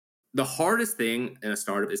The hardest thing in a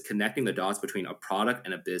startup is connecting the dots between a product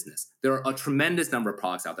and a business. There are a tremendous number of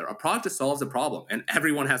products out there. A product just solves a problem, and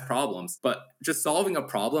everyone has problems, but just solving a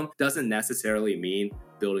problem doesn't necessarily mean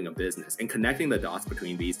building a business. And connecting the dots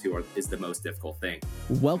between these two is the most difficult thing.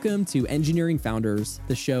 Welcome to Engineering Founders,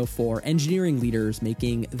 the show for engineering leaders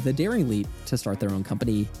making the daring leap to start their own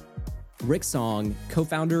company. Rick Song,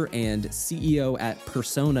 co-founder and CEO at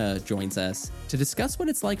Persona, joins us to discuss what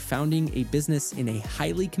it's like founding a business in a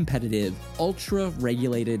highly competitive,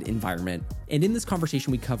 ultra-regulated environment. And in this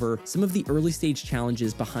conversation, we cover some of the early stage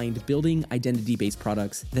challenges behind building identity-based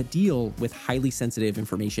products that deal with highly sensitive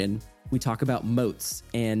information. We talk about moats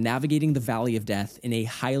and navigating the valley of death in a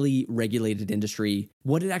highly regulated industry,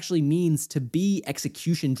 what it actually means to be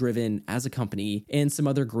execution-driven as a company, and some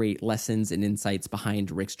other great lessons and insights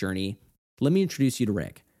behind Rick's journey. Let me introduce you to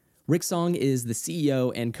Rick. Rick Song is the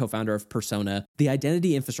CEO and co-founder of Persona, the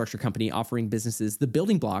identity infrastructure company offering businesses the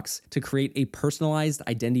building blocks to create a personalized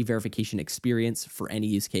identity verification experience for any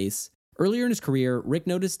use case. Earlier in his career, Rick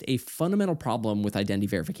noticed a fundamental problem with identity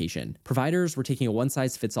verification. Providers were taking a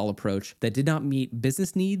one-size-fits-all approach that did not meet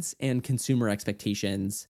business needs and consumer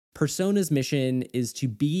expectations. Persona's mission is to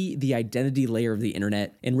be the identity layer of the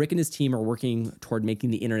internet, and Rick and his team are working toward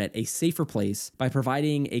making the internet a safer place by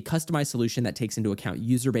providing a customized solution that takes into account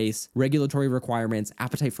user base, regulatory requirements,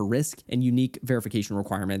 appetite for risk, and unique verification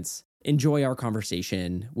requirements. Enjoy our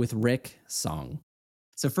conversation with Rick Song.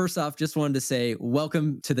 So first off, just wanted to say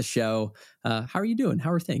welcome to the show. How are you doing?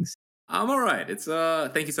 How are things? I'm all right.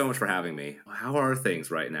 Thank you so much for having me. How are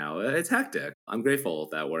things right now? It's hectic. I'm grateful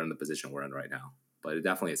that we're in the position we're in right now, but it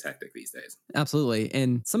definitely is hectic these days. Absolutely.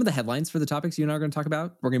 And some of the headlines for the topics you and I are going to talk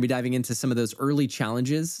about, we're going to be diving into some of those early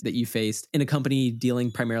challenges that you faced in a company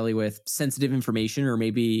dealing primarily with sensitive information, or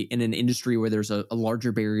maybe in an industry where there's a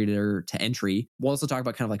larger barrier to entry. We'll also talk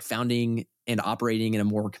about kind of like founding and operating in a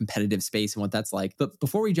more competitive space and what that's like. But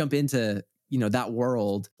before we jump into that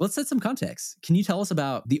world, let's set some context. Can you tell us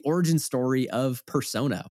about the origin story of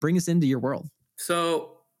Persona? Bring us into your world.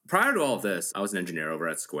 So prior to all of this, I was an engineer over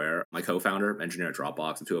at Square. My co-founder, engineer at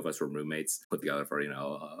Dropbox, the two of us were roommates, put together for,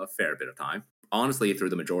 a fair bit of time. Honestly, through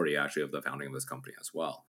the majority, actually, of the founding of this company as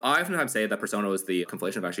well. I oftentimes say that Persona was the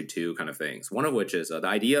conflation of actually two kind of things. One of which is the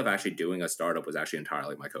idea of actually doing a startup was actually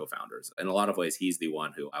entirely my co-founder's. In a lot of ways, he's the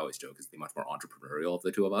one who I always joke is the much more entrepreneurial of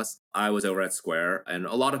the two of us. I was over at Square, and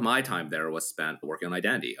a lot of my time there was spent working on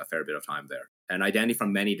identity, a fair bit of time there. And identity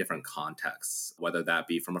from many different contexts, whether that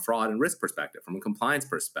be from a fraud and risk perspective, from a compliance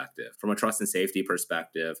perspective, from a trust and safety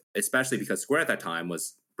perspective, especially because Square at that time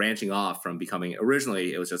was branching off from becoming,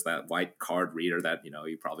 originally it was just that white card reader that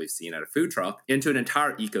you've probably seen at a food truck, into an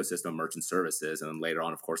entire ecosystem of merchant services, and then later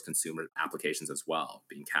on, of course, consumer applications as well,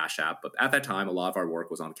 being Cash App. But at that time, a lot of our work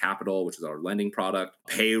was on Capital, which is our lending product,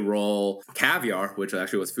 payroll, Caviar, which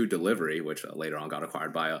actually was food delivery, which later on got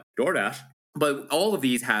acquired by DoorDash. But all of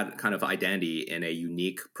these had kind of identity in a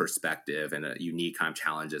unique perspective and a unique kind of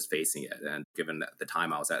challenges facing it. And given the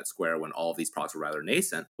time I was at Square when all of these products were rather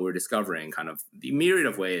nascent, we were discovering kind of the myriad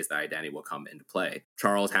of ways that identity will come into play.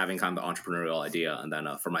 Charles having kind of the entrepreneurial idea. And then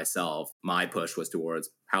for myself, my push was towards,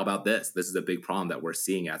 how about this? This is a big problem that we're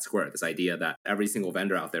seeing at Square. This idea that every single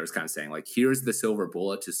vendor out there is kind of saying, like, here's the silver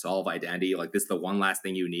bullet to solve identity. Like, this is the one last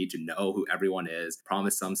thing you need to know who everyone is.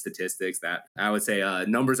 Promise some statistics that I would say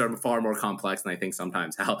numbers are far more complex than I think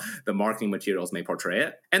sometimes how the marketing materials may portray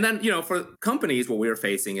it. And then, for companies, what we're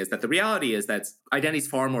facing is that the reality is that identity is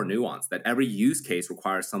far more nuanced, that every use case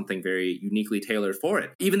requires something very uniquely tailored for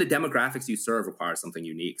it. Even the demographics you serve require something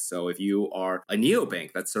unique. So if you are a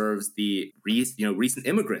neobank that serves the recent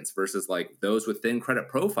immigrants versus like those with thin credit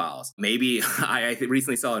profiles, maybe I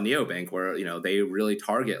recently saw a neobank where they really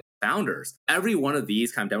target founders. Every one of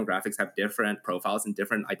these kind of demographics have different profiles and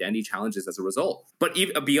different identity challenges as a result. But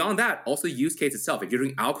even beyond that, also use case itself. If you're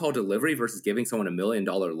doing alcohol delivery versus giving someone $1 million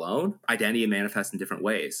loan, identity manifests in different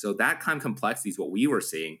ways. So that kind of complexity is what we were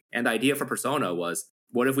seeing. And the idea for Persona was,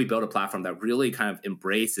 what if we build a platform that really kind of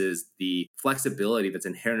embraces the flexibility that's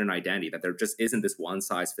inherent in identity, that there just isn't this one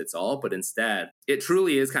size fits all, but instead it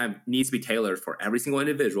truly is kind of needs to be tailored for every single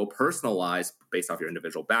individual, personalized based off your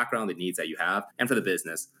individual background, the needs that you have, and for the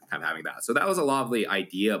business kind of having that. So that was a lot of the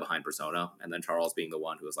idea behind Persona. And then Charles being the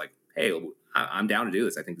one who was like, hey, I'm down to do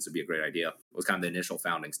this. I think this would be a great idea. It was kind of the initial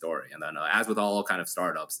founding story. And then as with all kind of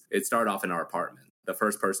startups, it started off in our apartment. The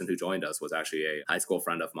first person who joined us was actually a high school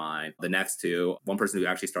friend of mine. The next two, one person who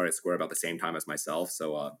actually started Square about the same time as myself.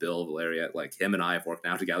 So Bill, Valeria, like him and I have worked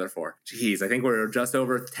now together for, I think we're just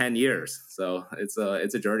over 10 years. So it's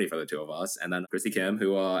a journey for the two of us. And then Chrissy Kim,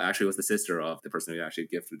 who actually was the sister of the person who actually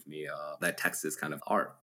gifted me that Texas kind of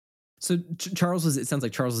art. So it sounds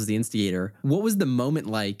like Charles was the instigator. What was the moment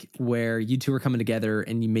like where you two were coming together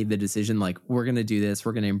and you made the decision, like, we're going to do this,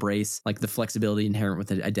 we're going to embrace like the flexibility inherent with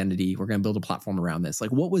the identity, we're going to build a platform around this?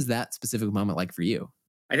 Like, what was that specific moment like for you?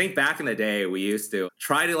 I think back in the day, we used to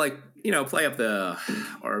try to play up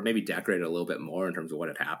or maybe decorate it a little bit more in terms of what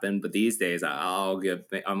had happened. But these days, I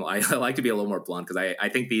like to be a little more blunt because I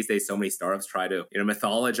think these days so many startups try to,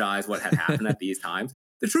 mythologize what had happened at these times.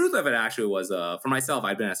 The truth of it actually was, for myself,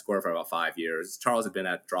 I'd been at Square for about 5 years. Charles had been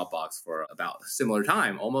at Dropbox for about a similar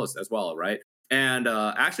time, almost as well, right? And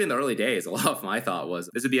actually, in the early days, a lot of my thought was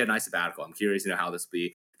this would be a nice sabbatical. I'm curious, how this would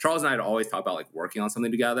be. Charles and I had always talked about working on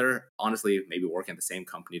something together. Honestly, maybe working at the same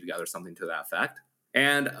company together, something to that effect.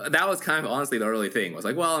 And that was kind of honestly the early thing. Was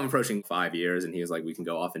like, well, I'm approaching 5 years, and he was like, we can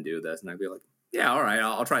go off and do this, and I'd be like, yeah, all right,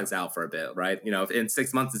 I'll try this out for a bit, right? If in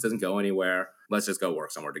 6 months this doesn't go anywhere, let's just go work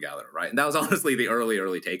somewhere together, right? And that was honestly the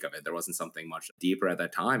early take of it. There wasn't something much deeper at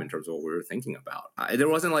that time in terms of what we were thinking about. There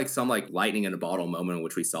wasn't some lightning in a bottle moment in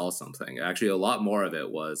which we saw something. Actually, a lot more of it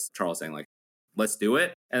was Charles saying let's do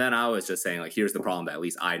it. And then I was just saying here's the problem that at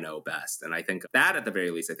least I know best. And I think that at the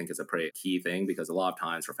very least, I think is a pretty key thing because a lot of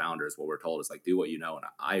times for founders, what we're told is do what you know. And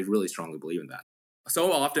I really strongly believe in that.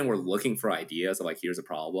 So often we're looking for ideas of here's a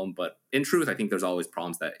problem. But in truth, I think there's always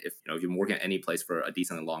problems that if you've been working at any place for a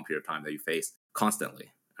decently long period of time that you face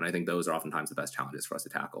constantly. And I think those are oftentimes the best challenges for us to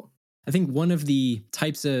tackle. I think one of the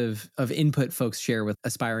types of input folks share with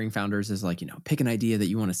aspiring founders is pick an idea that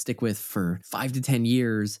you want to stick with for 5 to 10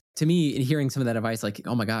 years. To me, in hearing some of that advice,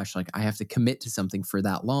 oh my gosh, I have to commit to something for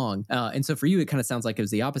that long. And so for you, it kind of sounds like it was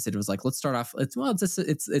the opposite. It was let's start off.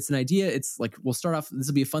 It's an idea. It's we'll start off. This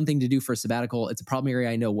will be a fun thing to do for a sabbatical. It's a problem area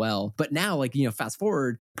I know well. But now, fast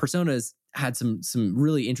forward, Persona's had some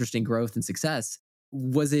really interesting growth and success.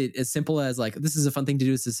 Was it as simple as this is a fun thing to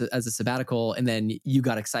do as a sabbatical, and then you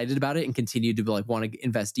got excited about it and continued to want to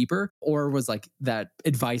invest deeper? Or was that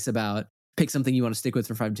advice about pick something you want to stick with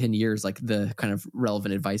for 5 to 10 years, the kind of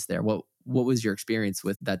relevant advice there? What was your experience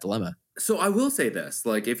with that dilemma? So I will say this,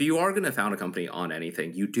 if you are going to found a company on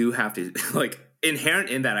anything, you do have to inherent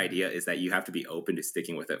in that idea is that you have to be open to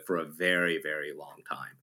sticking with it for a very, very long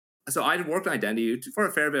time. So I worked on identity for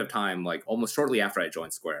a fair bit of time, almost shortly after I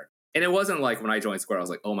joined Square. And it wasn't when I joined Square, I was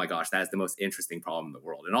like, oh my gosh, that's the most interesting problem in the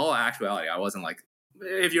world. In all actuality, I wasn't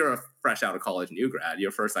if you're a fresh out of college new grad,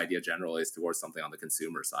 your first idea generally is towards something on the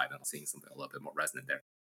consumer side and seeing something a little bit more resonant there.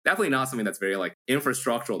 Definitely not something that's very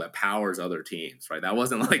infrastructural that powers other teams, right? That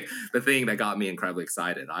wasn't the thing that got me incredibly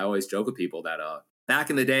excited. I always joke with people that back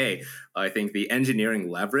in the day, I think the engineering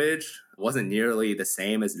leverage wasn't nearly the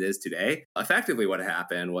same as it is today. Effectively, what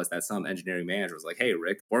happened was that some engineering manager was like, hey,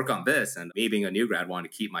 Rick, work on this. And me being a new grad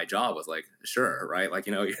wanting to keep my job was sure, right?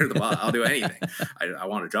 You're the boss. I'll do anything. I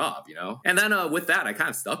want a job, And then with that, I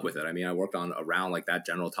kind of stuck with it. I mean, I worked on around that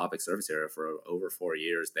general topic surface area for over 4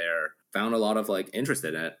 years there. Found a lot of interest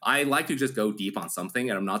in it. I like to just go deep on something,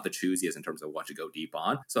 and I'm not the choosiest in terms of what to go deep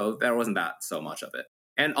on. So there wasn't that so much of it.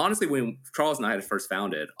 And honestly, when Charles and I had first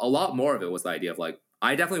founded, a lot more of it was the idea of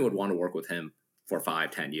I definitely would want to work with him for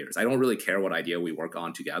 5-10 years. I don't really care what idea we work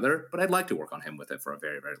on together, but I'd like to work on him with it for a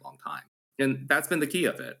very, very long time. And that's been the key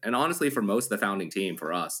of it. And honestly, for most of the founding team,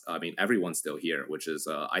 for us, I mean, everyone's still here, which is,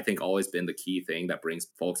 I think, always been the key thing that brings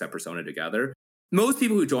folks at Persona together. Most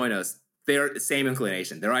people who join us, they're the same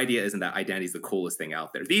inclination. Their idea isn't that identity is the coolest thing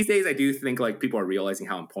out there. These days, I do think people are realizing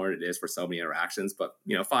how important it is for so many interactions. But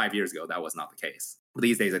 5 years ago, that was not the case. But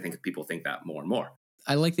these days, I think people think that more and more.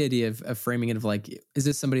 I like the idea of framing it of is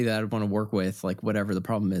this somebody that I'd want to work with, whatever the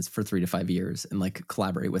problem is, for 3 to 5 years and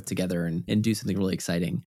collaborate with together and do something really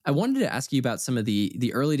exciting. I wanted to ask you about some of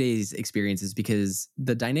the early days experiences because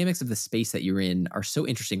the dynamics of the space that you're in are so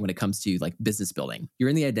interesting when it comes to business building. You're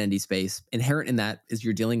in the identity space. Inherent in that is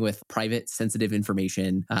you're dealing with private, sensitive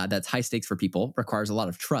information that's high stakes for people, requires a lot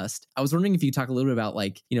of trust. I was wondering if you could talk a little bit about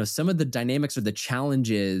some of the dynamics or the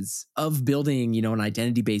challenges of building, an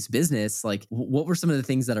identity-based business. What were some of the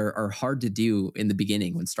things that are hard to do in the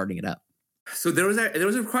beginning when starting it up? So there was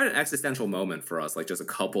quite an existential moment for us, just a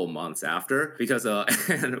couple months after, because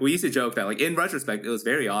and we used to joke that in retrospect, it was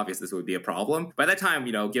very obvious this would be a problem. By that time,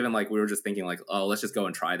 given we were just thinking oh, let's just go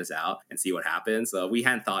and try this out and see what happens. We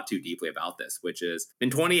hadn't thought too deeply about this, which is in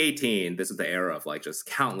 2018, this was the era of just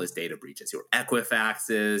countless data breaches. Your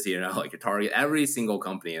Equifaxes, your Target, every single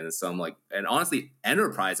company, and some and honestly,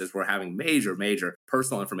 enterprises were having major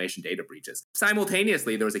personal information data breaches.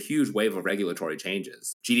 Simultaneously, there was a huge wave of regulatory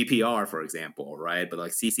changes. GDPR, for example, example, right? But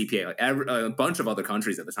like CCPA, like a bunch of other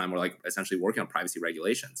countries at the time were like essentially working on privacy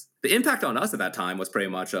regulations. The impact on us at that time was pretty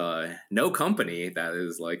much no company that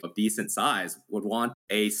is like of decent size would want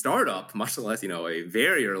a startup, much less, a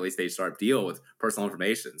very early stage startup deal with personal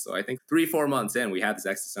information. So I think 3-4 months in, we had this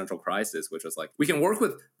existential crisis, which was like, we can work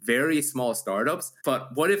with very small startups, but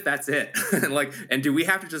what if that's it? and do we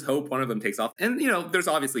have to just hope one of them takes off? And, there's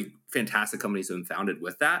obviously fantastic companies who have been founded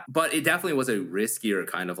with that, but it definitely was a riskier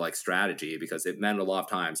kind of like strategy because it meant a lot of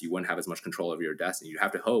times you wouldn't have as much control over your destiny. You'd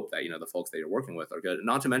have to hope that, the folks that you're working with are good. And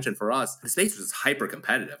not to mention for us, the space was hyper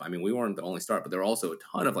competitive. I mean, we weren't the only startup, but there were also a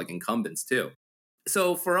ton of like incumbents too.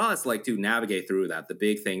 So for us, like to navigate through that, the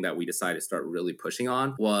big thing that we decided to start really pushing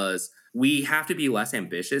on was we have to be less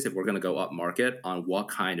ambitious if we're going to go up market on what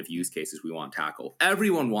kind of use cases we want to tackle.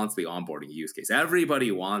 Everyone wants the onboarding use case.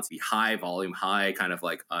 Everybody wants the high volume, high kind of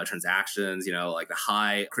like transactions, like the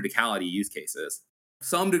high criticality use cases.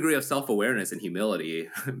 Some degree of self-awareness and humility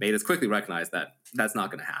made us quickly recognize that that's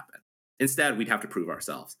not going to happen. Instead, we'd have to prove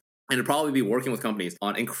ourselves. And it'd probably be working with companies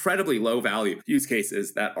on incredibly low value use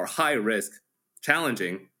cases that are high risk,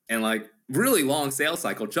 challenging, and like really long sales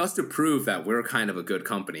cycle just to prove that we're kind of a good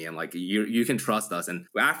company and like you can trust us. And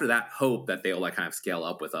after that, hope that they'll like kind of scale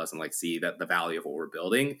up with us and like see that the value of what we're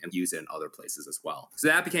building and use it in other places as well. So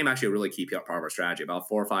that became actually a really key part of our strategy. About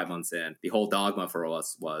 4 or 5 months in, the whole dogma for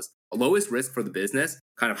us was lowest risk for the business,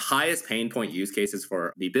 kind of highest pain point use cases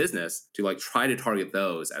for the business to like try to target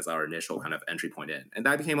those as our initial kind of entry point in. And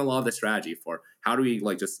that became a lot of the strategy for how do we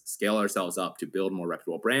like just scale ourselves up to build more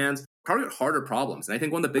reputable brands, target harder problems. And I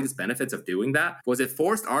think one of the biggest benefits of doing that was it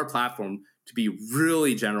forced our platform to be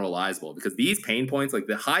really generalizable because these pain points, like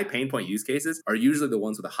the high pain point use cases are usually the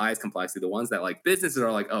ones with the highest complexity, the ones that like businesses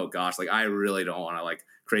are like, oh gosh, like I really don't want to like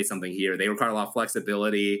create something here. They require a lot of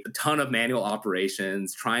flexibility, a ton of manual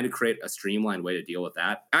operations. Trying to create a streamlined way to deal with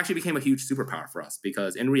that actually became a huge superpower for us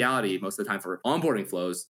because in reality, most of the time for onboarding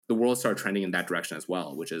flows, the world started trending in that direction as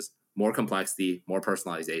well, which is more complexity, more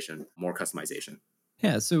personalization, more customization.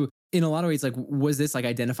 Yeah. So in a lot of ways, like, was this like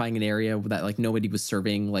identifying an area that like nobody was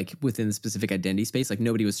serving, like within the specific identity space, like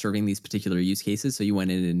nobody was serving these particular use cases. So you went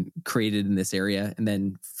in and created in this area. And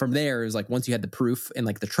then from there, it was like, once you had the proof and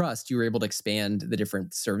like the trust, you were able to expand the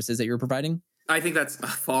different services that you were providing. I think that's a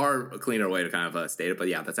far cleaner way to kind of state it. But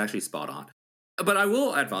yeah, that's actually spot on. But I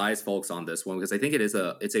will advise folks on this one because I think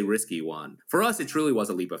it's a risky one. For us, it truly was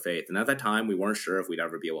a leap of faith. And at that time, we weren't sure if we'd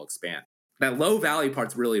ever be able to expand. That low value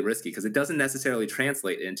part's really risky because it doesn't necessarily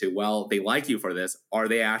translate into, well, they like you for this. Are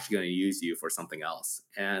they actually going to use you for something else?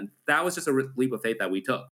 And that was just a leap of faith that we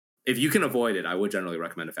took. If you can avoid it, I would generally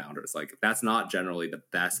recommend to founders. Like, that's not generally the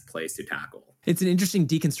best place to tackle. It's an interesting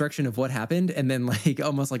deconstruction of what happened and then like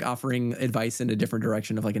almost like offering advice in a different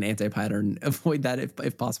direction of like an anti-pattern. Avoid that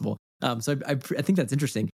if possible. So I think that's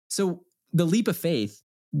interesting. So the leap of faith,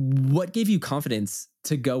 what gave you confidence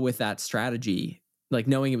to go with that strategy? Like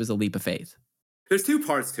knowing it was a leap of faith? There's two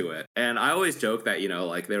parts to it. And I always joke that,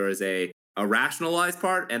 like there is a rationalized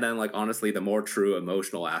part and then like honestly the more true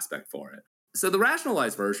emotional aspect for it. So the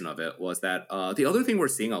rationalized version of it was that the other thing we're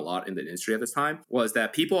seeing a lot in the industry at this time was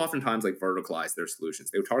that people oftentimes like verticalize their solutions.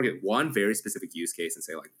 They would target one very specific use case and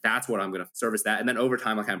say like, that's what I'm going to service that. And then over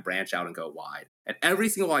time, I kind of branch out and go wide. And every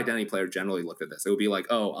single identity player generally looked at this. It would be like,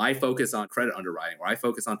 oh, I focus on credit underwriting, or I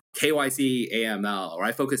focus on KYC, AML, or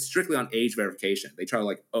I focus strictly on age verification. They try to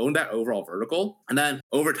like own that overall vertical. And then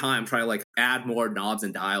over time, try to like add more knobs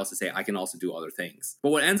and dials to say, I can also do other things.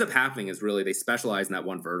 But what ends up happening is really they specialize in that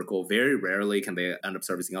one vertical. Very rarely can they end up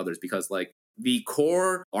servicing others because like the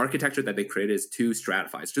core architecture that they created is too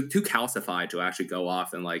stratified, too calcified to actually go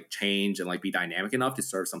off and like change and like be dynamic enough to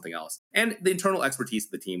serve something else. And the internal expertise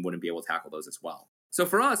of the team wouldn't be able to tackle those as well. So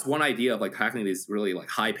for us, one idea of like tackling these really like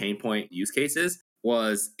high pain point use cases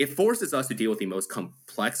was it forces us to deal with the most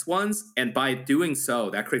complex ones. And by doing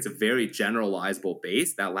so, that creates a very generalizable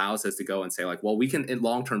base that allows us to go and say like, well, we can in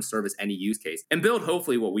long-term service any use case and build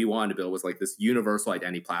hopefully what we wanted to build was like this universal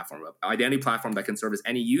identity platform that can service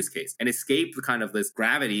any use case and escape the kind of this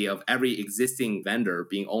gravity of every existing vendor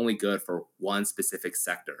being only good for one specific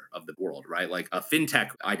sector of the world, right? Like a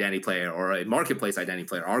fintech identity player or a marketplace identity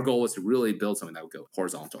player. Our goal was to really build something that would go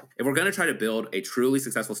horizontal. If we're going to try to build a truly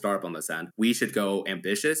successful startup on this end, we should go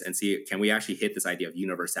ambitious and see, can we actually hit this idea of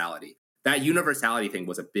universality? That universality thing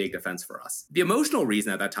was a big defense for us. The emotional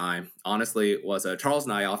reason at that time, honestly, was Charles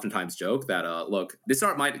and I oftentimes joke that, look, this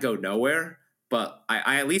startup might go nowhere, but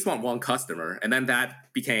I at least want one customer. And then that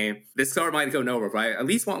became, this store might go nowhere, but I at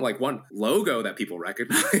least want like one logo that people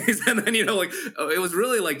recognize. And then, like, it was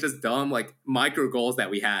really like just dumb, like micro goals that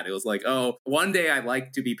we had. It was like, oh, one day I'd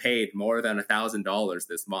like to be paid more than $1,000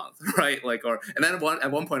 this month, right? Like, and then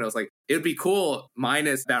at one point I was like, it'd be cool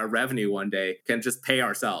minus that revenue one day can just pay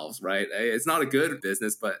ourselves, right? It's not a good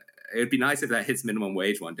business, but it'd be nice if that hits minimum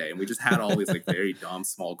wage one day. And we just had all these like very dumb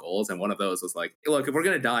small goals. And one of those was like, look, if we're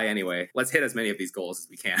going to die anyway, let's hit as many of these goals as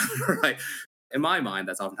we can, right? In my mind,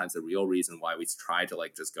 that's oftentimes the real reason why we try to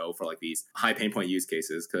like just go for like these high pain point use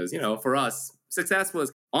cases. Because, for us, success was,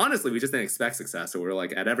 honestly, we just didn't expect success. So we were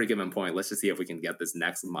like, at every given point, let's just see if we can get this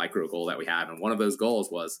next micro goal that we have. And one of those goals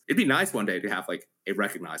was, it'd be nice one day to have like a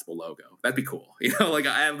recognizable logo. That'd be cool. Like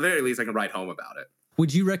at the very least, I can write home about it.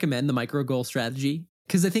 Would you recommend the micro goal strategy?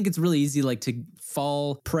 Because I think it's really easy like to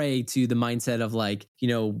fall prey to the mindset of like,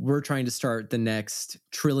 we're trying to start the next $1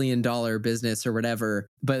 trillion business or whatever.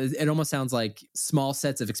 But it almost sounds like small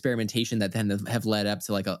sets of experimentation that then have led up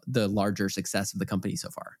to like the larger success of the company so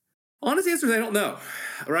far. Honest answer is I don't know,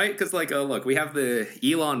 right? Because like, look, we have the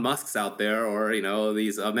Elon Musks out there, or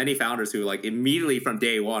these many founders who like immediately from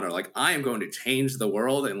day one are like, I am going to change the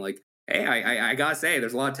world, and like, hey, I gotta say,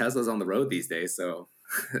 there's a lot of Teslas on the road these days, so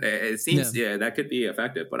it seems that could be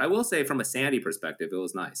effective. But I will say, from a sanity perspective, it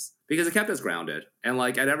was nice because it kept us grounded, and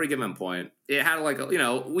like at every given point, it had like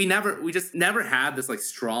we just never had this like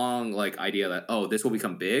strong like idea that, oh, this will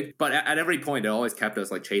become big. But at every point, it always kept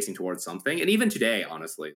us like chasing towards something. And even today,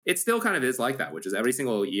 honestly, it still kind of is like that, which is every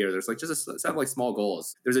single year there's like just a set of like small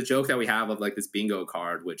goals. There's a joke that we have of like this bingo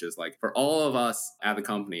card, which is like, for all of us at the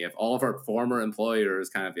company, if all of our former employers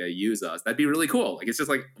kind of use us, that'd be really cool. Like, it's just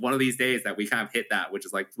like one of these days that we kind of hit that, which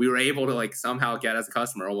is like we were able to like somehow get as a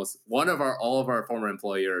customer almost all of our former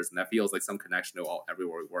employers, and that feels like some connection to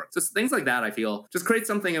everywhere we work. So things like that, I feel, just create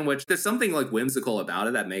something in which there's something like whimsical about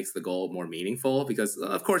it that makes the goal more meaningful. Because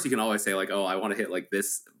of course you can always say like, oh, I want to hit like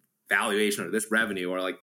this valuation or this revenue or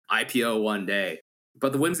like IPO one day.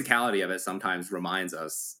 But the whimsicality of it sometimes reminds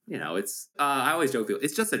us, it's, I always joke,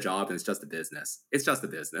 it's just a job and it's just a business. It's just a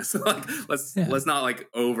business. Like, let's not like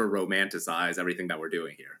over romanticize everything that we're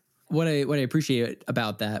doing here. What I appreciate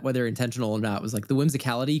about that, whether intentional or not, was like the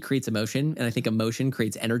whimsicality creates emotion. And I think emotion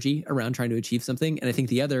creates energy around trying to achieve something. And I think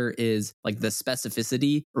the other is like the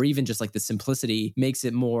specificity, or even just like the simplicity, makes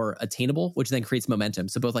it more attainable, which then creates momentum.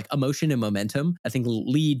 So both like emotion and momentum, I think,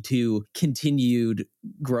 lead to continued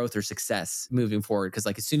growth or success moving forward. Because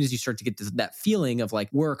like as soon as you start to get that feeling of like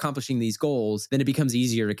we're accomplishing these goals, then it becomes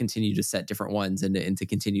easier to continue to set different ones and to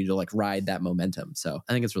continue to like ride that momentum. So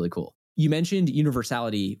I think it's really cool. You mentioned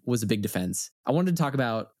universality was a big defense. I wanted to talk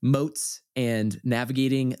about moats and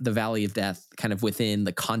navigating the valley of death kind of within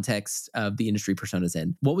the context of the industry Persona's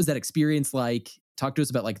in. What was that experience like? Talk to us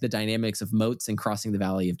about like the dynamics of moats and crossing the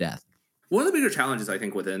valley of death. One of the bigger challenges, I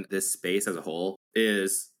think, within this space as a whole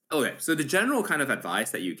is, okay, so the general kind of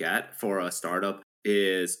advice that you get for a startup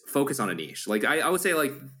is focus on a niche. Like I would say,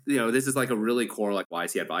 like, this is like a really core like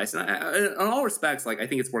YC advice, and in all respects, like I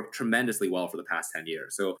think it's worked tremendously well for the past 10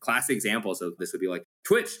 years. So classic examples of this would be like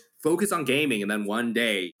Twitch, focus on gaming, and then one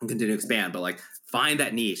day continue to expand, but like find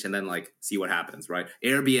that niche and then like see what happens, right?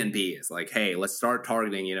 Airbnb is like, hey, let's start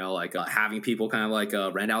targeting, having people kind of like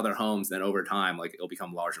rent out their homes. Then over time, like it'll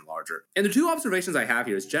become larger and larger. And the two observations I have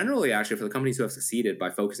here is generally actually for the companies who have succeeded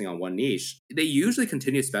by focusing on one niche, they usually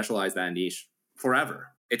continue to specialize that niche forever.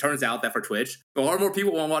 It turns out that for Twitch, a lot more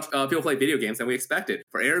people want to watch people play video games than we expected.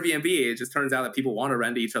 For Airbnb, it just turns out that people want to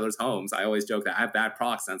rent to each other's homes. I always joke that I have bad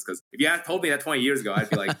proc sense, because if you had told me that 20 years ago, I'd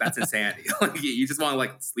be like, that's insanity. Like, you just want to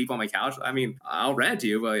like sleep on my couch? I mean, I'll rent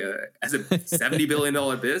you, but as a $70 billion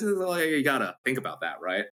business, like, you gotta think about that,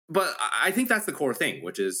 right? But I think that's the core thing,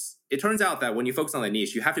 which is it turns out that when you focus on the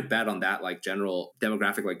niche, you have to bet on that like general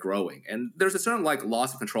demographic like growing. And there's a certain like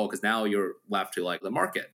loss of control because now you're left to like the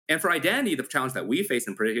market. And for identity, the challenge that we faced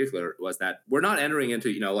in particular was that we're not entering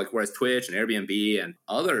into, like whereas Twitch and Airbnb and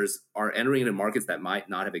others are entering into markets that might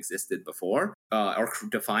not have existed before or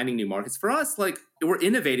defining new markets. For us, like we're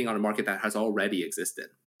innovating on a market that has already existed.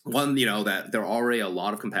 One, that there are already a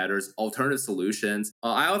lot of competitors, alternative solutions.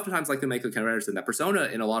 I oftentimes like to make the comparison that Persona,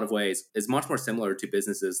 in a lot of ways, is much more similar to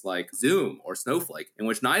businesses like Zoom or Snowflake, in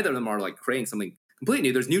which neither of them are like creating something completely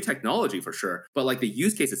new. There's new technology for sure, but like the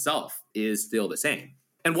use case itself is still the same.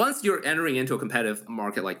 And once you're entering into a competitive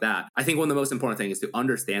market like that, I think one of the most important things is to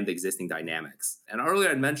understand the existing dynamics. And earlier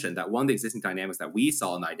I mentioned that one of the existing dynamics that we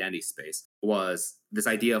saw in the identity space was this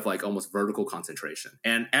idea of like almost vertical concentration.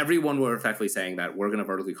 And everyone were effectively saying that we're going to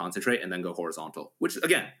vertically concentrate and then go horizontal, which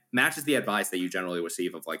again matches the advice that you generally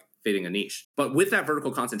receive of like fitting a niche. But with that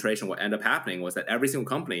vertical concentration, what ended up happening was that every single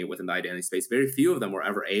company within the identity space, very few of them were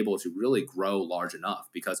ever able to really grow large enough,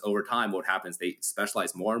 because over time, what happens, they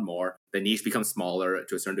specialize more and more. The niche becomes smaller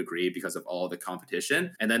to a certain degree because of all the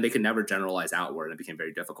competition, and then they can never generalize outward, and it became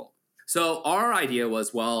very difficult. So our idea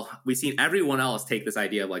was, well, we've seen everyone else take this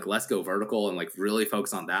idea of like, let's go vertical and like really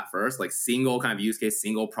focus on that first, like single kind of use case,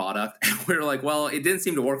 single product. And we're like, well, it didn't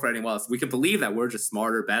seem to work for anyone else. We can believe that we're just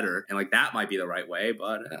smarter, better, and like that might be the right way.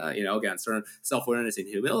 But, again, certain self-awareness and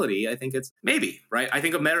humility, I think it's maybe, right? I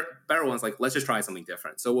think a better one's like, let's just try something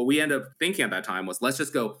different. So what we ended up thinking at that time was, let's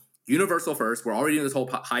just go universal first. We're already doing this whole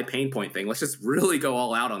high pain point thing. Let's just really go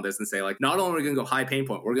all out on this and say, like, not only are we going to go high pain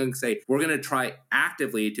point, we're going to say we're going to try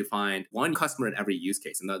actively to find one customer in every use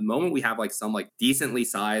case. And the moment we have like some like decently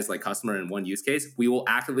sized like customer in one use case, we will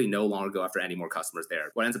actively no longer go after any more customers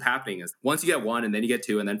there. What ends up happening is once you get one, and then you get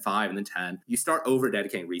two, and then 5, and then 10, you start over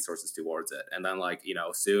dedicating resources towards it. And then like,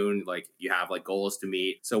 soon like you have like goals to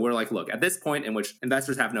meet. So we're like, look, at this point in which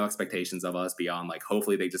investors have no expectations of us beyond like,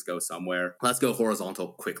 hopefully they just go somewhere, let's go horizontal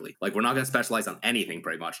quickly. Like, we're not going to specialize on anything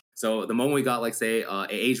pretty much. So the moment we got like, say, a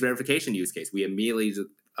age verification use case, we immediately just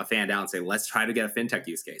fanned out and say, let's try to get a fintech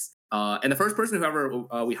use case. And the first person whoever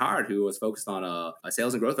we hired who was focused on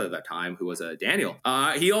sales and growth at that time, who was Daniel,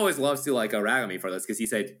 he always loves to like rag on me for this, because he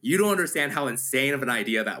said, you don't understand how insane of an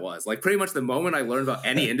idea that was. Like, pretty much the moment I learned about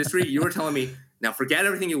any industry, you were telling me, now forget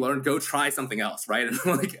everything you learned, go try something else, right?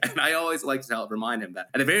 And I always like to remind him that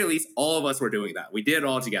at the very least, all of us were doing that. We did it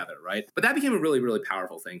all together, right? But that became a really, really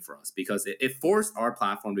powerful thing for us, because it forced our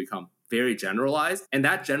platform to become very generalized. And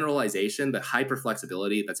that generalization, the hyper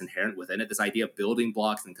flexibility that's inherent within it, this idea of building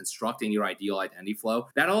blocks and constructing your ideal identity flow,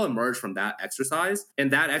 that all emerged from that exercise.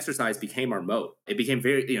 And that exercise became our moat. It became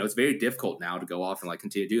very, it's very difficult now to go off and like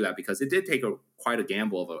continue to do that, because it did take quite a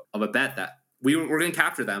gamble of a bet that we're going to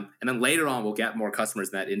capture them, and then later on we'll get more customers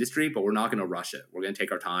in that industry, but we're not going to rush it. We're going to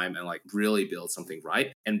take our time and like really build something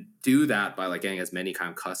right, and do that by like getting as many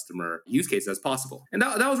kind of customer use cases as possible. And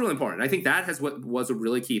that was really important. I think that what was a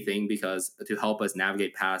really key thing, because to help us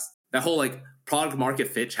navigate past that whole like product market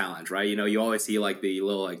fit challenge, right? You always see like the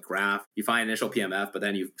little like graph, you find initial PMF, but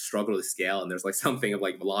then you struggle to scale. And there's like something of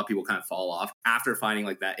like a lot of people kind of fall off after finding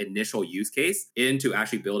like that initial use case into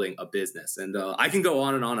actually building a business. And I can go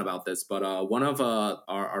on and on about this, but one of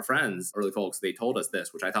our friends, early folks, they told us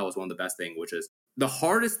this, which I thought was one of the best things, which is the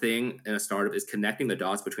hardest thing in a startup is connecting the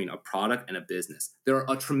dots between a product and a business. There are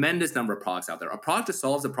a tremendous number of products out there. A product just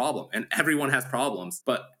solves a problem, and everyone has problems,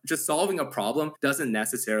 but just solving a problem doesn't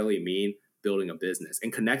necessarily mean building a business.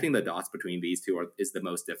 And connecting the dots between these two is the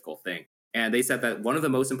most difficult thing. And they said that one of the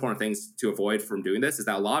most important things to avoid from doing this is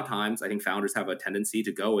that a lot of times I think founders have a tendency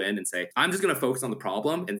to go in and say, I'm just going to focus on the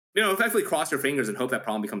problem, and effectively cross your fingers and hope that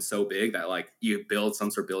problem becomes so big that like you build some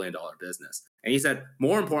sort of billion-dollar business. And he said,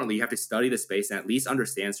 more importantly, you have to study the space and at least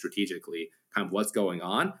understand strategically kind of what's going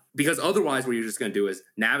on, because otherwise what you're just going to do is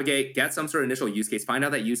navigate, get some sort of initial use case, find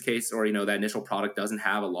out that use case or that initial product doesn't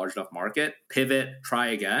have a large enough market, pivot, try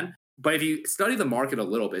again. But if you study the market a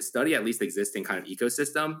little bit, study at least the existing kind of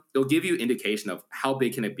ecosystem, it'll give you indication of how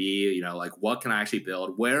big can it be, like what can I actually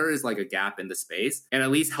build, where is like a gap in the space, and at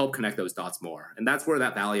least help connect those dots more. And that's where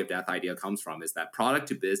that valley of death idea comes from, is that product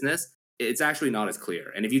to business, it's actually not as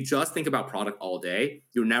clear. And if you just think about product all day,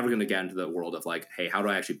 you're never going to get into the world of like, hey, how do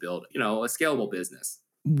I actually build, a scalable business?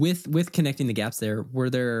 With connecting the gaps there, were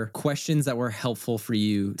there questions that were helpful for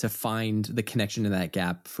you to find the connection to that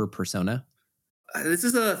gap for Persona? This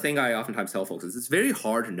is a thing I oftentimes tell folks, is it's very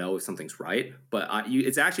hard to know if something's right, but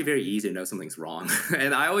it's actually very easy to know something's wrong.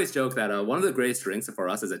 And I always joke that one of the greatest strengths for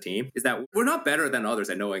us as a team is that we're not better than others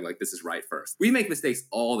at knowing like this is right first. We make mistakes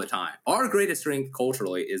all the time. Our greatest strength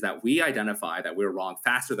culturally is that we identify that we're wrong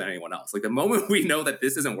faster than anyone else. Like the moment we know that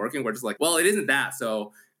this isn't working, we're just like, well, it isn't that,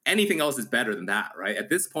 so anything else is better than that, right? At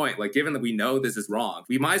this point, like given that we know this is wrong,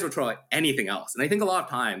 we might as well try anything else. And I think a lot of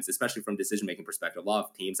times, especially from decision-making perspective, a lot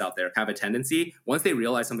of teams out there have a tendency, once they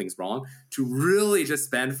realize something's wrong, to really just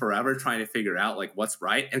spend forever trying to figure out like what's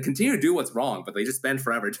right and continue to do what's wrong, but they just spend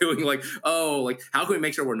forever doing like, how can we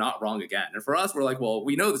make sure we're not wrong again? And for us, we're like, well,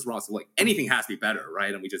 we know this is wrong, so like anything has to be better,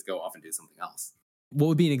 right? And we just go off and do something else. What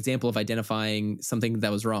would be an example of identifying something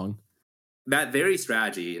that was wrong? That very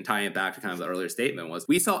strategy, and tying it back to kind of the earlier statement, was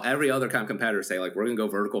we saw every other kind of competitor say like, we're going to go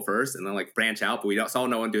vertical first and then like branch out, but we saw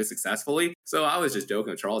no one do it successfully. So I was just joking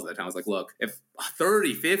with Charles at that time. I was like, look, if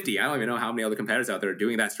 30, 50, I don't even know how many other competitors out there are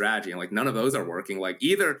doing that strategy, and like none of those are working, like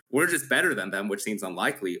either we're just better than them, which seems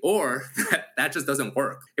unlikely, or that just doesn't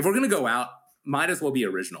work. If we're going to go out might as well be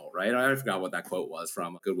original, right? I forgot what that quote was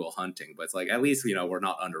from Good Will Hunting, but it's like, at least, we're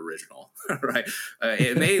not unoriginal, right?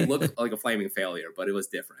 It may look like a flaming failure, but it was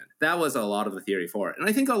different. That was a lot of the theory for it. And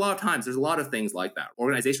I think a lot of times there's a lot of things like that,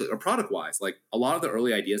 organizationally or product wise. Like a lot of the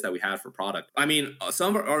early ideas that we had for product. I mean,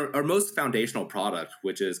 some of our most foundational product,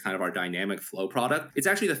 which is kind of our dynamic flow product, it's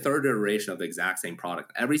actually the third iteration of the exact same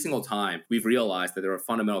product. Every single time we've realized that there were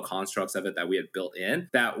fundamental constructs of it that we had built in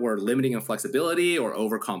that were limiting in flexibility or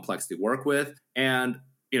over complex to work with. And,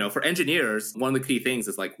 for engineers, one of the key things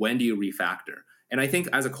is like, when do you refactor? And I think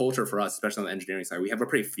as a culture for us, especially on the engineering side, we have a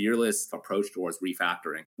pretty fearless approach towards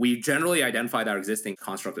refactoring. We generally identify that our existing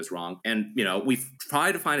construct is wrong. And, we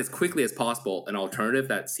try to find as quickly as possible an alternative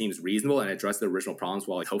that seems reasonable and address the original problems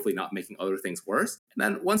while hopefully not making other things worse. And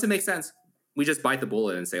then once it makes sense, we just bite the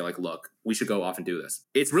bullet and say, like, look, we should go off and do this.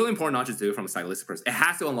 It's really important not just to do it from a stylistic perspective. It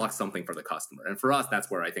has to unlock something for the customer. And for us,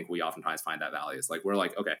 that's where I think we oftentimes find that value. It's like, we're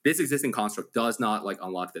like, okay, this existing construct does not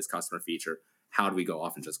unlock this customer feature. How do we go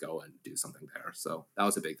off and just go and do something there? So that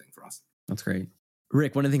was a big thing for us. That's great.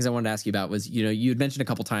 Rick, one of the things I wanted to ask you about was, you had mentioned a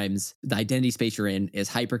couple times the identity space you're in is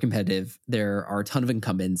hyper competitive. There are a ton of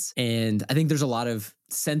incumbents. And I think there's a lot of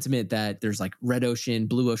sentiment that there's like red ocean,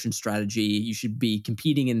 blue ocean strategy. You should be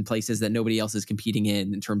competing in places that nobody else is competing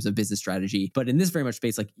in terms of business strategy. But in this very much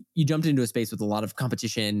space, you jumped into a space with a lot of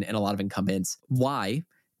competition and a lot of incumbents. Why?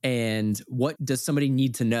 And what does somebody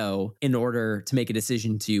need to know in order to make a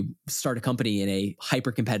decision to start a company in a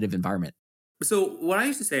hyper competitive environment? So what I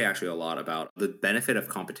used to say actually a lot about the benefit of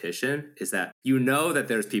competition is that that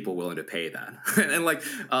there's people willing to pay that. And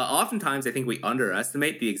oftentimes I think we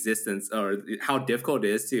underestimate the existence or how difficult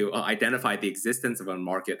it is to identify the existence of a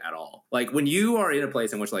market at all. Like when you are in a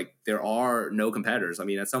place in which there are no competitors, I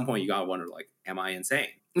mean, at some point you got to wonder, am I insane?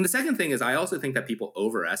 And the second thing is I also think that people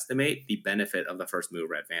overestimate the benefit of the first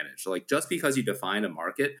mover advantage. So just because you define a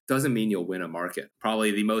market doesn't mean you'll win a market.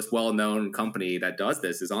 Probably the most well-known company that does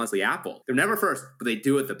this is honestly Apple. They're never first, but they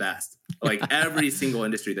do it the best. Every single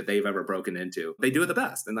industry that they've ever broken into, they do it the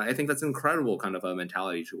best. And I think that's an incredible kind of a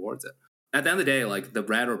mentality towards it. At the end of the day, the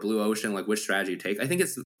red or blue ocean, which strategy you take, I think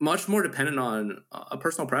it's much more dependent on a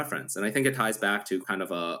personal preference. And I think it ties back to kind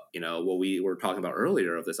of what we were talking about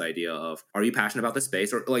earlier of this idea of, are you passionate about the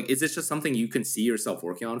space? Or is this just something you can see yourself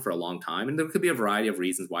working on for a long time? And there could be a variety of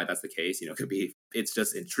reasons why that's the case. It could be, it's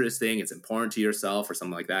just interesting, it's important to yourself or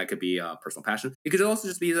something like that. It could be a personal passion. It could also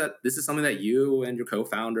just be that this is something that you and your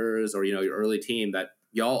co-founders or, your early team that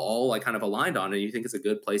y'all all kind of aligned on and you think it's a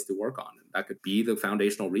good place to work on. And that could be the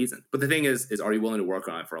foundational reason. But the thing is are you willing to work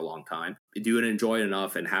on it for a long time? Do you enjoy it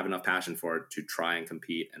enough and have enough passion for it to try and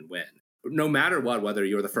compete and win? No matter what, whether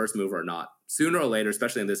you're the first mover or not, sooner or later,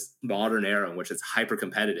 especially in this modern era in which it's hyper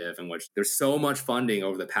competitive, in which there's so much funding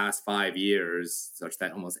over the past 5 years, such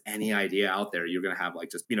that almost any idea out there, you're going to have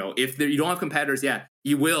if you don't have competitors yet,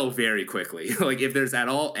 you will very quickly. If there's at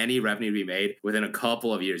all any revenue to be made within a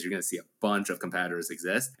couple of years, you're going to see a bunch of competitors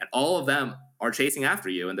exist. And all of them are chasing after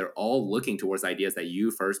you. And they're all looking towards ideas that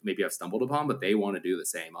you first maybe have stumbled upon, but they want to do the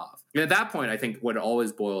same of. And at that point, I think what it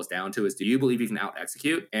always boils down to is, do you believe you can out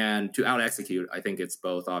execute? And to out execute, I think it's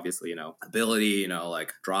both obviously, ability,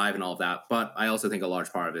 drive and all of that. But I also think a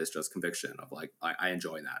large part of it is just conviction of I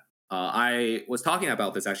enjoy that. I was talking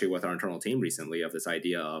about this actually with our internal team recently of this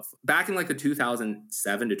idea of back in the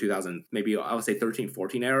 2007 to 2000, maybe I would say 13,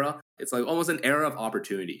 14 era. It's almost an era of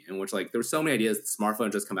opportunity in which there's so many ideas. The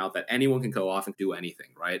smartphone just come out that anyone can go off and do anything,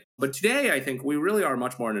 right? But today, I think we really are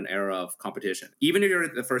much more in an era of competition. Even if you're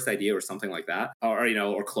the first idea or something like that,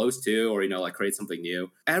 or close to, or create something new,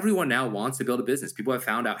 everyone now wants to build a business. People have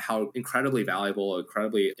found out how incredibly valuable,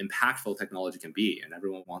 incredibly impactful technology can be, and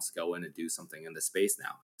everyone wants to go in and do something in this space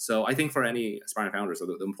now. So I think for any aspiring founders,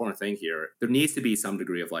 the important thing here, there needs to be some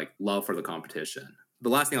degree of love for the competition. The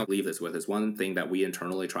last thing I'll leave this with is one thing that we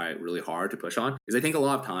internally try really hard to push on is I think a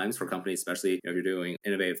lot of times for companies, especially if you're doing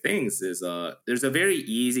innovative things, is there's a very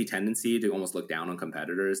easy tendency to almost look down on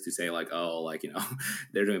competitors to say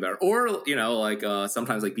they're doing better, or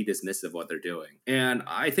sometimes be dismissive of what they're doing. And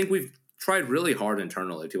I think we've tried really hard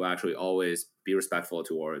internally to actually always be respectful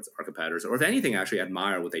towards our competitors, or if anything, actually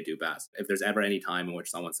admire what they do best. If there's ever any time in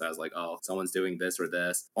which someone says someone's doing this or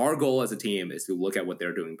this, our goal as a team is to look at what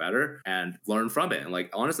they're doing better and learn from it and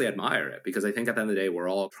honestly admire it. Because I think at the end of the day, we're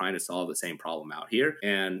all trying to solve the same problem out here,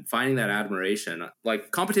 and finding that admiration,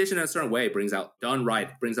 competition in a certain way done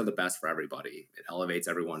right, brings out the best for everybody. It elevates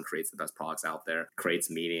everyone, creates the best products out there,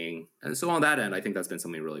 creates meaning. And so on that end, I think that's been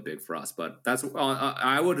something really big for us. But that's,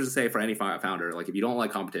 I would just say for any founder, if you don't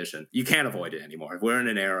like competition, you can't avoid it anymore. We're in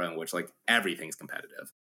an era in which everything's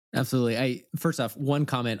competitive. Absolutely. First off, one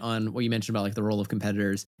comment on what you mentioned about like the role of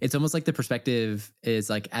competitors. It's almost like the perspective is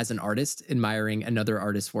like as an artist admiring another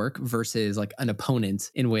artist's work versus like an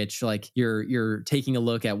opponent in which like you're taking a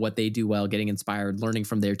look at what they do well, getting inspired, learning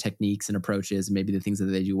from their techniques and approaches, and maybe the things that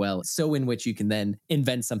they do well. So in which you can then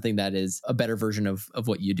invent something that is a better version of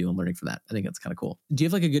what you do and learning from that. I think that's kind of cool. Do you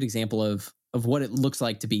have like a good example of what it looks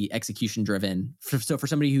like to be execution driven? So for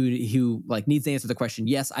somebody who like needs to answer the question,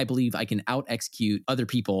 yes, I believe I can out execute other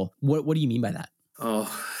people. What do you mean by that?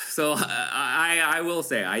 Oh, so I will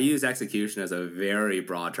say I use execution as a very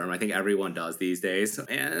broad term. I think everyone does these days.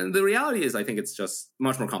 And the reality is I think it's just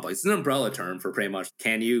much more complex. It's an umbrella term for pretty much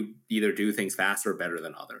can you either do things faster or better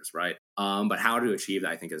than others, right? But how to achieve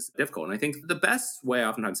that I think is difficult. And I think the best way I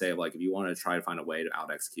oftentimes say like if you want to try to find a way to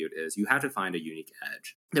out execute is you have to find a unique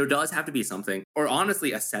edge. There does have to be something, or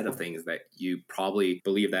honestly a set of things that you probably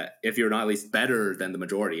believe that if you're not at least better than the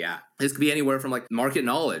majority at. This could be anywhere from like market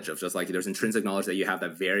knowledge of just like there's intrinsic knowledge that you have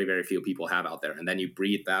that very, very few people have out there. And then you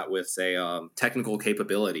breed that with say technical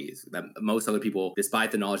capabilities that most other people,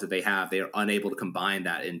 despite the knowledge that they have, they are unable to combine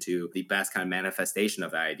that into the best kind of manifestation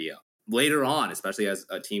of that idea. Later on, especially as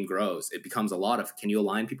a team grows, it becomes a lot of can you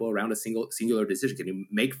align people around a singular decision? Can you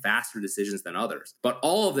make faster decisions than others? But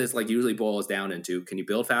all of this like usually boils down into can you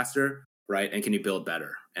build faster, right? And can you build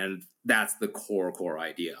better? And that's the core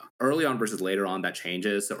idea. Early on versus later on, that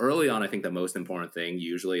changes. So early on, I think the most important thing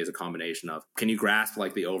usually is a combination of can you grasp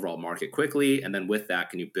like the overall market quickly? And then with that,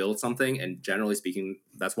 can you build something? And generally speaking,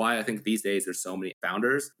 that's why I think these days there's so many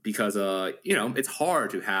founders because, it's hard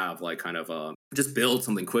to have like kind of just build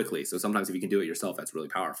something quickly. So sometimes if you can do it yourself, that's really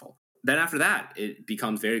powerful. Then after that, it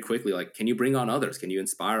becomes very quickly like, can you bring on others? Can you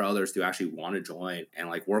inspire others to actually want to join and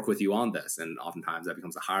like work with you on this? And oftentimes that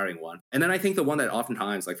becomes a hiring one. And then I think the one that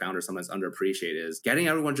oftentimes like founders sometimes underappreciate is getting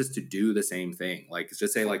everyone just to do the same thing. Like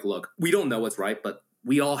just say like, look, we don't know what's right, but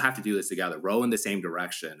we all have to do this together, row in the same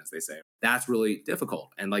direction, as they say. That's really difficult.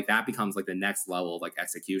 And like that becomes like the next level of like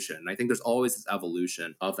execution. And I think there's always this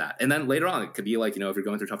evolution of that. And then later on, it could be like, if you're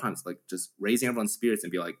going through tough times, like just raising everyone's spirits and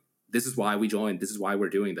be like, this is why we joined. This is why we're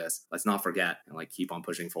doing this. Let's not forget and like keep on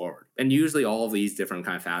pushing forward. And usually all of these different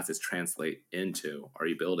kind of facets translate into, are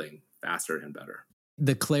you building faster and better?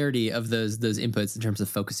 The clarity of those inputs in terms of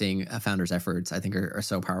focusing a founder's efforts, I think are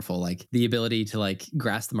so powerful. Like the ability to like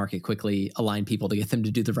grasp the market quickly, align people to get them to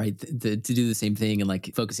do to do the same thing, and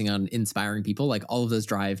like focusing on inspiring people, like all of those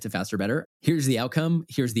drive to faster, better. Here's the outcome.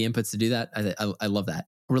 Here's the inputs to do that. I love that.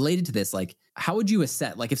 Related to this, like how would you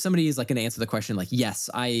assess, like if somebody is like going to answer the question, like, yes,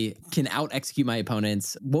 I can out execute my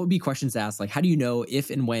opponents, what would be questions to ask? Like, how do you know if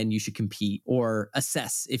and when you should compete, or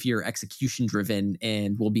assess if you're execution driven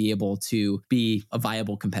and will be able to be a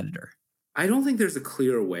viable competitor? I don't think there's a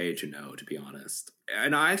clear way to know, to be honest.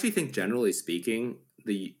 And I actually think generally speaking,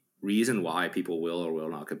 the reason why people will or will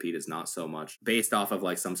not compete is not so much based off of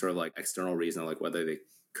like some sort of like external reason, like whether they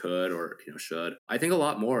could or should. I think a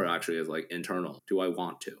lot more actually is like internal. Do I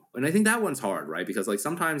want to? And I think that one's hard, right? Because like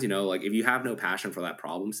sometimes like if you have no passion for that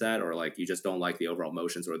problem set, or like you just don't like the overall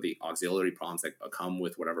motions or the auxiliary problems that come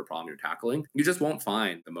with whatever problem you're tackling, you just won't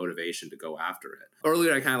find the motivation to go after it.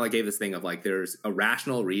 Earlier I kind of like gave this thing of like there's a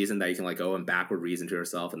rational reason that you can like go and backward reason to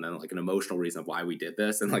yourself, and then like an emotional reason of why we did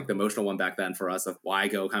this. And like the emotional one back then for us of why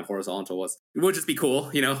go kind of horizontal was it would just be cool,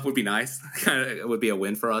 would be nice. Kind of it would be a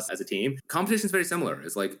win for us as a team. Competition is very similar.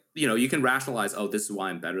 It's like, you can rationalize, oh, this is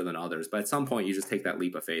why I'm better than others. But at some point, you just take that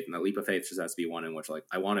leap of faith. And that leap of faith just has to be one in which, like,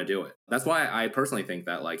 I want to do it. That's why I personally think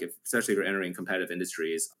that, like, especially if you're entering competitive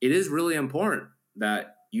industries, it is really important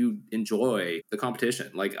that you enjoy the competition.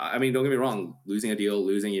 Like, I mean, don't get me wrong, losing a deal,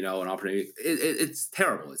 losing, an opportunity, it's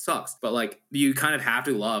terrible. It sucks. But like, you kind of have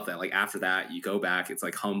to love that. Like after that, you go back, it's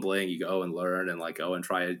like humbling, you go and learn and like go and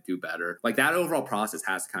try to do better. Like that overall process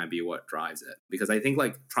has to kind of be what drives it. Because I think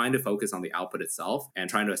like trying to focus on the output itself and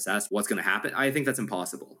trying to assess what's going to happen, I think that's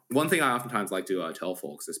impossible. One thing I oftentimes like to tell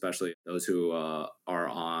folks, especially those who are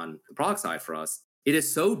on the product side for us, it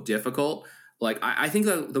is so difficult. Like, I think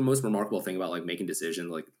that the most remarkable thing about like making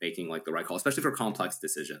decisions, like making like the right call, especially for complex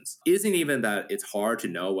decisions, isn't even that it's hard to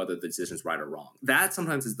know whether the decision is right or wrong. That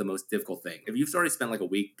sometimes is the most difficult thing. If you've already spent like a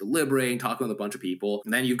week deliberating, talking with a bunch of people,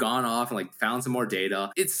 and then you've gone off and like found some more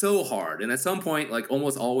data, it's so hard. And at some point, like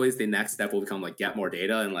almost always the next step will become like get more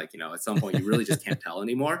data. And like, at some point you really just can't tell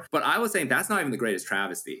anymore. But I was saying that's not even the greatest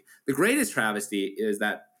travesty. The greatest travesty is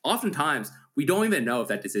that oftentimes we don't even know if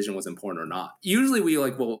that decision was important or not. Usually we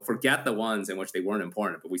like will forget the ones in which they weren't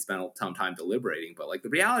important, but we spent some time deliberating. But like the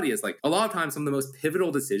reality is like a lot of times some of the most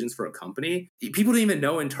pivotal decisions for a company, people didn't even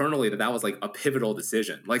know internally that was like a pivotal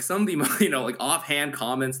decision. Like some of the, like offhand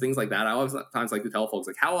comments, things like that. I always times like to tell folks,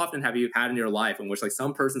 like, how often have you had in your life in which like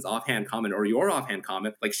some person's offhand comment or your offhand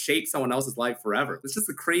comment like shaped someone else's life forever? It's just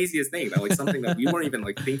the craziest thing that like something that we weren't even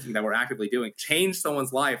like thinking that we're actively doing changed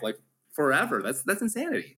someone's life like forever. That's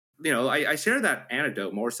insanity. I share that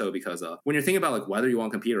anecdote more so because when you're thinking about like whether you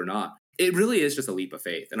want to compete or not, it really is just a leap of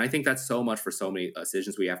faith. And I think that's so much for so many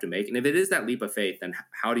decisions we have to make. And if it is that leap of faith, then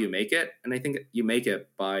how do you make it? And I think you make it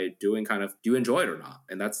by doing kind of, do you enjoy it or not?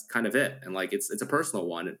 And that's kind of it. And like, it's a personal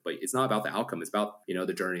one, but it's not about the outcome. It's about,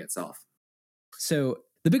 the journey itself. So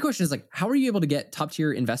the big question is like, how are you able to get top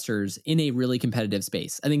tier investors in a really competitive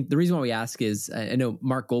space? I think the reason why we ask is I know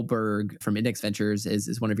Mark Goldberg from Index Ventures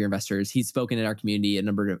is one of your investors. He's spoken in our community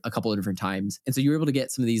a couple of different times. And so you're able to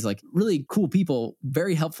get some of these like really cool people,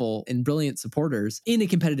 very helpful and brilliant supporters in a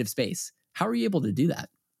competitive space. How are you able to do that?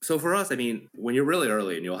 So for us, I mean, when you're really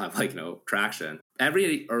early and you'll have like, traction,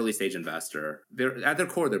 every early stage investor, at their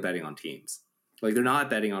core, they're betting on teams. Like they're not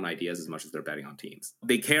betting on ideas as much as they're betting on teams.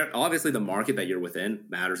 They care. Obviously, the market that you're within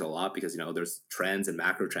matters a lot because, there's trends and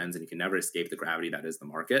macro trends and you can never escape the gravity that is the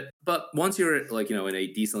market. But once you're like, in a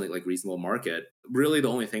decently like reasonable market, really the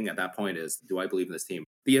only thing at that point is, do I believe in this team?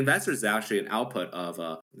 The investor is actually an output of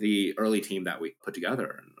the early team that we put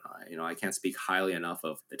together. And, I can't speak highly enough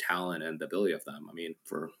of the talent and the ability of them. I mean,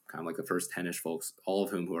 for kind of like the first 10-ish folks, all of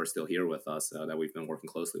whom who are still here with us that we've been working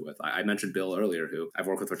closely with. I mentioned Bill earlier, who I've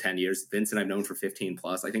worked with for 10 years. Vincent, I've known for 15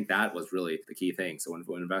 plus. I think that was really the key thing. So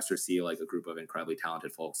when investors see like a group of incredibly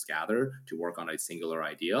talented folks gather to work on a singular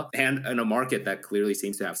idea and in a market that clearly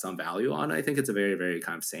seems to have some value on, I think it's a very, very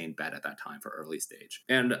kind of sane bet at that time for early stage.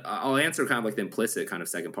 And I'll answer kind of like the implicit kind of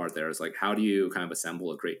second part there is like, how do you kind of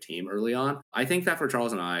assemble a great team early on? I think that for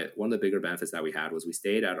Charles and I, one of the bigger benefits that we had was we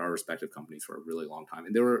stayed at our respective companies for a really long time.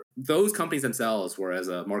 And there were those companies themselves were, as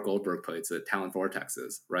Mark Goldberg puts it, talent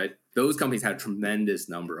vortexes, right? Those companies had a tremendous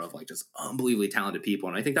number of like just unbelievably talented people.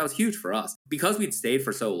 And I think that was huge for us because we'd stayed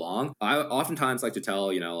for so long. I oftentimes like to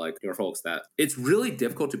tell, like your folks that it's really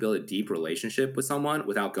difficult to build a deep relationship with someone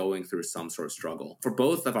without going through some sort of struggle. For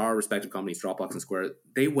both of our respective companies, Dropbox and Square,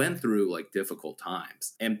 they went through like difficult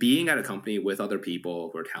times, and being at a company with other people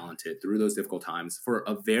who are talented through those difficult times for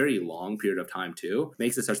a very long period of time too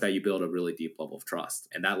makes it such that you build a really deep level of trust.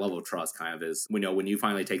 And that level of trust kind of is, when you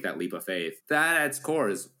finally take that leap of faith, that at its core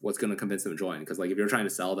is what's going to convince them to join. Because like if you're trying to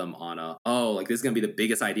sell them on like this is going to be the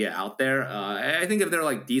biggest idea out there, I think if they're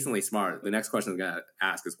like decently smart, the next question they're going to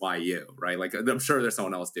ask is why you, right? Like I'm sure there's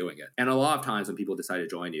someone else doing it. And a lot of times when people decide to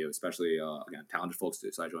join you, especially again, talented folks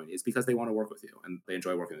decide to join you, it's because they want to work with you and they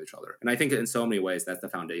enjoy working with each other. And I think in so many ways, that's the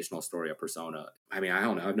foundational story of Persona. I mean, I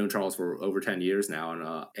don't know. I've known Charles for over 10 years now.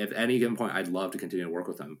 And at any given point, I'd love to continue to work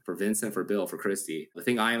with him. For Vincent, for Bill, for Christy, the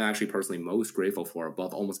thing I am actually personally most grateful for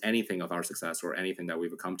above almost anything of our success or anything that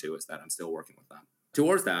we've come to is that I'm still working with them.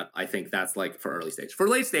 Towards that, I think that's like for early stage. For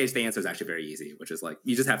late stage, the answer is actually very easy, which is like,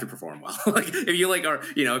 you just have to perform well. Like if you like are,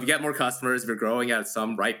 if you get more customers, if you're growing at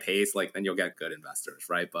some right pace, like then you'll get good investors,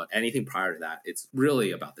 right? But anything prior to that, it's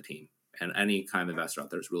really about the team. And any kind of investor out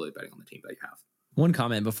there is really betting on the team that you have. One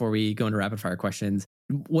comment before we go into rapid fire questions.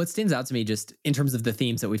 What stands out to me just in terms of the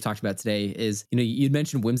themes that we've talked about today is, you'd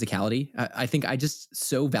mentioned whimsicality. I think I just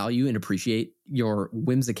so value and appreciate your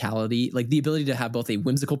whimsicality, like the ability to have both a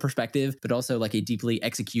whimsical perspective, but also like a deeply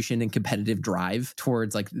execution and competitive drive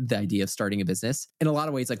towards like the idea of starting a business. In a lot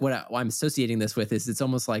of ways, like what I'm associating this with is it's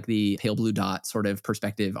almost like the pale blue dot sort of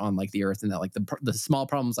perspective on like the earth, and that like the small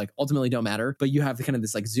problems like ultimately don't matter, but you have kind of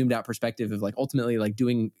this like zoomed out perspective of like ultimately like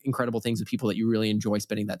doing incredible things with people that you really enjoy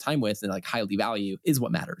spending that time with and like highly value is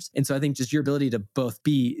what matters. And so I think just your ability to both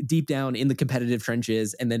be deep down in the competitive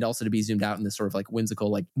trenches and then also to be zoomed out in this sort of like whimsical,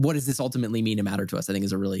 like what does this ultimately mean to matter to us, I think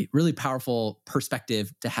is a really, really powerful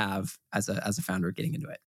perspective to have as a founder getting into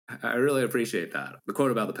it. I really appreciate that. The quote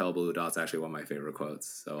about the pale blue dot is actually one of my favorite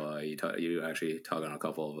quotes. So you actually tug on a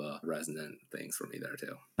couple of resonant things for me there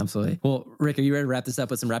too. Absolutely. Well, Rick, are you ready to wrap this up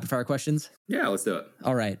with some rapid fire questions? Yeah, let's do it.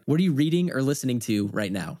 All right. What are you reading or listening to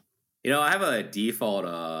right now? I have a default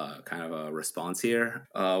kind of a response here,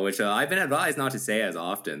 which I've been advised not to say as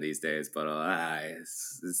often these days, but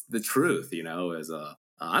it's the truth, is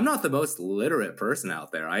I'm not the most literate person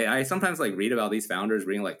out there. I sometimes like read about these founders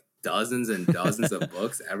reading like dozens and dozens of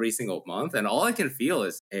books every single month, and all I can feel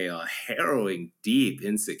is a harrowing, deep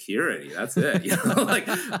insecurity. That's it, like.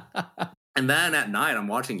 And then at night, I'm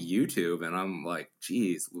watching YouTube and I'm like,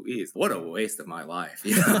 geez, Louise, what a waste of my life,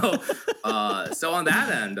 So on that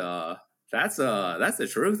end, That's the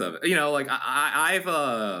truth of it. Like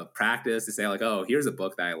I've practiced to say like, oh, here's a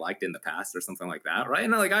book that I liked in the past or something like that, right?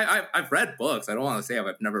 And like I've read books. I don't want to say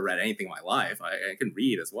I've never read anything in my life. I can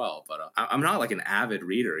read as well, but I'm not like an avid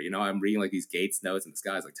reader. I'm reading like these Gates notes, and this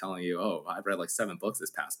guy's like telling you, oh, I've read like 7 books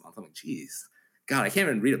this past month. I'm like, geez, God, I can't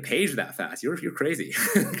even read a page that fast. You're crazy.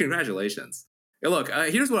 Congratulations. Hey, look,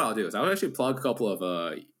 here's what I'll do is I'll actually plug a couple of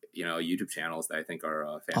YouTube channels that I think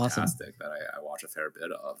are fantastic, that I watch a fair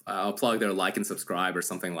bit of. I'll plug their like and subscribe or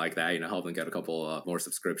something like that, help them get a couple more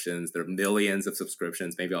subscriptions. There are millions of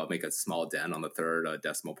subscriptions. Maybe I'll make a small dent on the third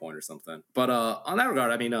decimal point or something. But on that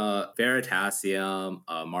regard, I mean, Veritasium,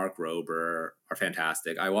 Mark Rober are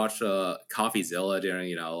fantastic. I watched CoffeeZilla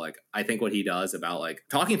during, like I think what he does about like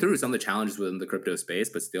talking through some of the challenges within the crypto space,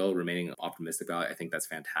 but still remaining optimistic about it. I think that's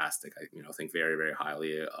fantastic. I think very, very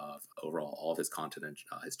highly of overall all of his content and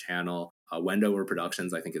his channel. Wendover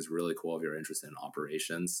Productions, I think, is really cool if you're interested in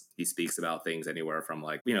operations. He speaks about things anywhere from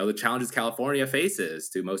like, the challenges California faces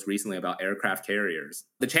to most recently about aircraft carriers.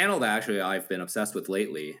 The channel that actually I've been obsessed with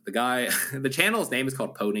lately, the channel's name is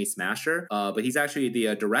called Pony Smasher, but he's actually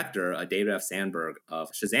the director, David F. Sandberg of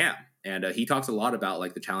Shazam. And he talks a lot about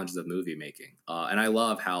like the challenges of movie making. And I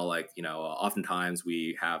love how like, oftentimes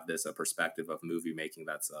we have this perspective of movie making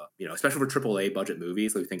that's, especially for AAA budget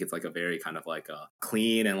movies, we think it's like a very kind of like a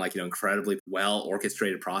clean and like, incredibly well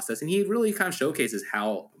orchestrated process. And he really kind of showcases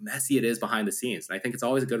how messy it is behind the scenes. And I think it's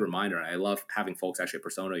always a good reminder. And I love having folks actually at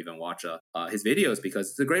Persona even watch his videos, because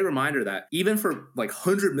it's a great reminder that even for like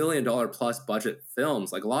 $100 million plus budget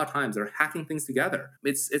films, like a lot of times they're hacking things together.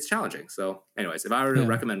 It's challenging. So anyways, if I were to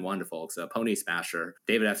recommend one to folks, Pony Smasher,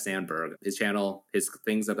 David F. Sandberg, his channel, his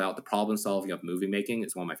things about the problem solving of movie making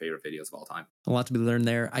is one of my favorite videos of all time. A lot to be learned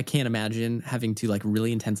there. I can't imagine having to like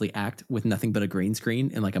really intensely act with nothing but a green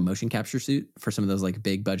screen and like a motion capture suit for some of those like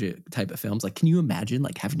big budget type of films. Like, can you imagine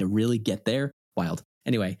like having to really get there? Wild.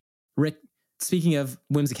 Anyway, Rick, speaking of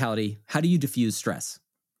whimsicality, how do you diffuse stress?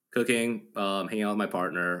 Cooking, hanging out with my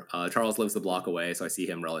partner. Charles lives the block away, so I see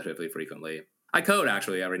him relatively frequently. I code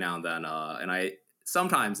actually every now and then, and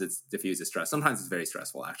sometimes it's diffuses stress. Sometimes it's very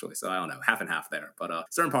stressful, actually. So I don't know, half and half there. But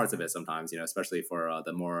certain parts of it sometimes, especially for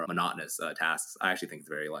the more monotonous tasks, I actually think it's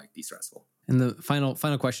very like de-stressful. And the final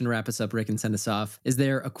question to wrap us up, Rick, and send us off. Is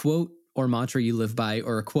there a quote or mantra you live by,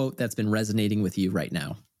 or a quote that's been resonating with you right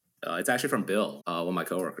now? It's actually from Bill, one of my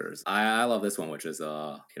coworkers. I love this one, which is,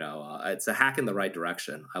 it's a hack in the right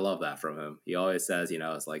direction. I love that from him. He always says,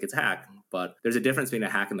 it's like, it's a hack, but there's a difference between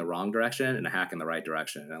a hack in the wrong direction and a hack in the right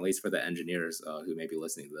direction. And at least for the engineers who may be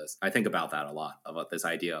listening to this, I think about that a lot, about this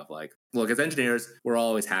idea of like, look, as engineers, we're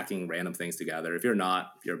always hacking random things together. If you're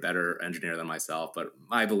not, you're a better engineer than myself. But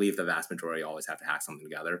I believe the vast majority always have to hack something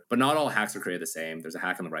together. But not all hacks are created the same. There's a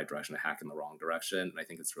hack in the right direction, a hack in the wrong direction. And I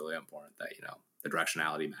think it's really important that, the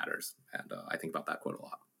directionality matters. And I think about that quote a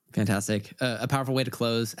lot. Fantastic. A powerful way to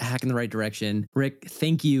close, a hack in the right direction. Rick,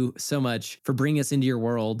 thank you so much for bringing us into your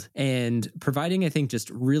world and providing, I think, just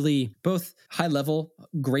really both high level,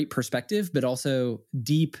 great perspective, but also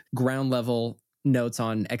deep ground level notes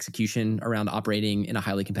on execution around operating in a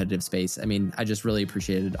highly competitive space. I mean, I just really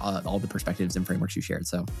appreciated all the perspectives and frameworks you shared.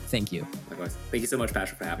 So thank you. Likewise. Thank you so much,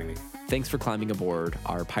 Patrick, for having me. Thanks for climbing aboard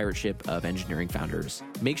our pirate ship of engineering founders.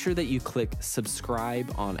 Make sure that you click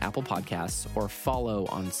subscribe on Apple Podcasts or follow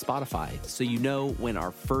on Spotify so you know when our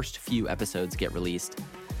first few episodes get released.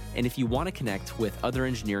 And if you want to connect with other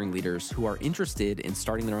engineering leaders who are interested in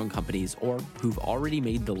starting their own companies or who've already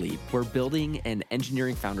made the leap, we're building an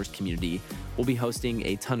engineering founders community. We'll be hosting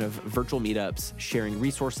a ton of virtual meetups, sharing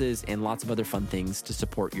resources, and lots of other fun things to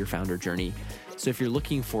support your founder journey. So if you're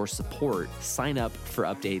looking for support, sign up for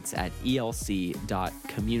updates at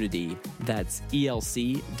elc.community. That's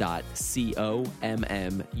elc.community.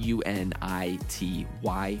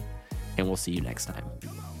 And we'll see you next time.